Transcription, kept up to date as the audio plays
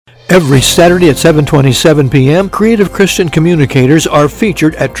Every Saturday at 7:27 p.m., creative Christian communicators are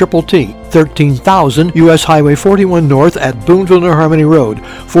featured at Triple T, 13,000 U.S. Highway 41 North at Boonville New Harmony Road,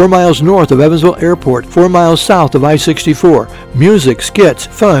 4 miles north of Evansville Airport, 4 miles south of I-64. Music, skits,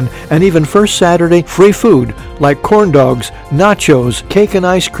 fun, and even first Saturday free food like corn dogs, nachos, cake and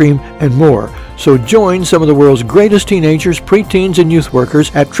ice cream, and more. So join some of the world's greatest teenagers, preteens, and youth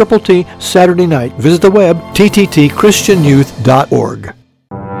workers at Triple T Saturday night. Visit the web, tttchristianyouth.org.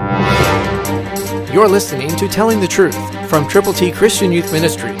 You're listening to Telling the Truth from Triple T Christian Youth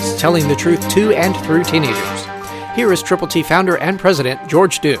Ministries, telling the truth to and through teenagers. Here is Triple T founder and president,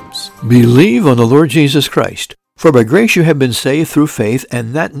 George Dooms. Believe on the Lord Jesus Christ. For by grace you have been saved through faith,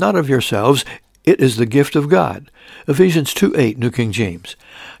 and that not of yourselves, it is the gift of God. Ephesians 2:8, New King James.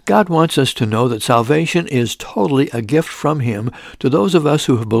 God wants us to know that salvation is totally a gift from Him to those of us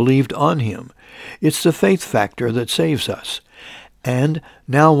who have believed on Him. It's the faith factor that saves us. And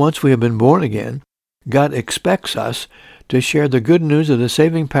now once we have been born again, God expects us to share the good news of the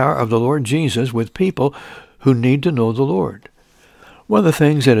saving power of the Lord Jesus with people who need to know the Lord. One of the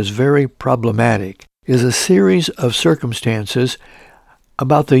things that is very problematic is a series of circumstances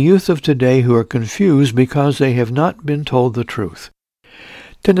about the youth of today who are confused because they have not been told the truth.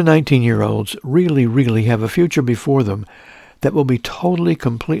 10 to 19-year-olds really have a future before them that will be totally,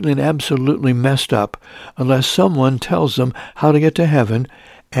 completely, and absolutely messed up unless someone tells them how to get to heaven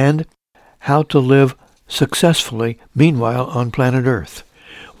and how to live successfully, meanwhile, on planet Earth.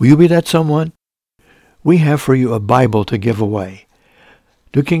 Will you be that someone? We have for you a Bible to give away.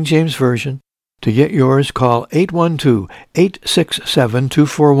 New King James Version. To get yours, call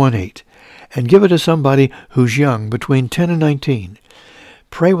 812-867-2418 and give it to somebody who's young, between 10 and 19.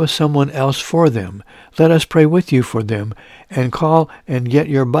 Pray with someone else for them. Let us pray with you for them, and call and get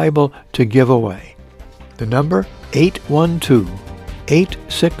your Bible to give away. The number,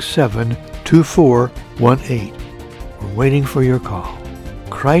 812-867-2418. We're waiting for your call.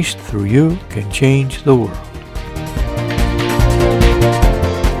 Christ through you can change the world.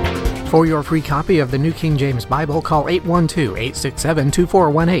 For your free copy of the New King James Bible, call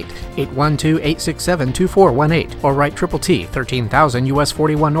 812-867-2418, 812-867-2418, or write Triple T, 13,000 U.S.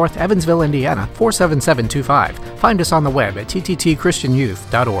 41 North, Evansville, Indiana, 47725. Find us on the web at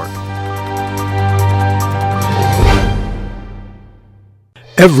tttchristianyouth.org.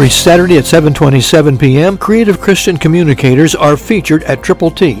 Every Saturday at 7:27 p.m., creative Christian communicators are featured at Triple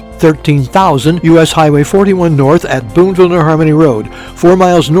T, 13,000 U.S. Highway 41 North at Boonville New Harmony Road, 4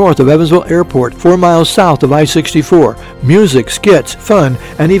 miles north of Evansville Airport, 4 miles south of I-64. Music, skits, fun,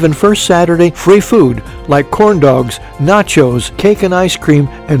 and even first Saturday free food like corn dogs, nachos, cake and ice cream,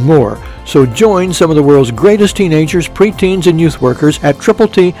 and more. So join some of the world's greatest teenagers, preteens, and youth workers at Triple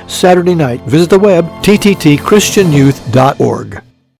T Saturday night. Visit the web, tttchristianyouth.org.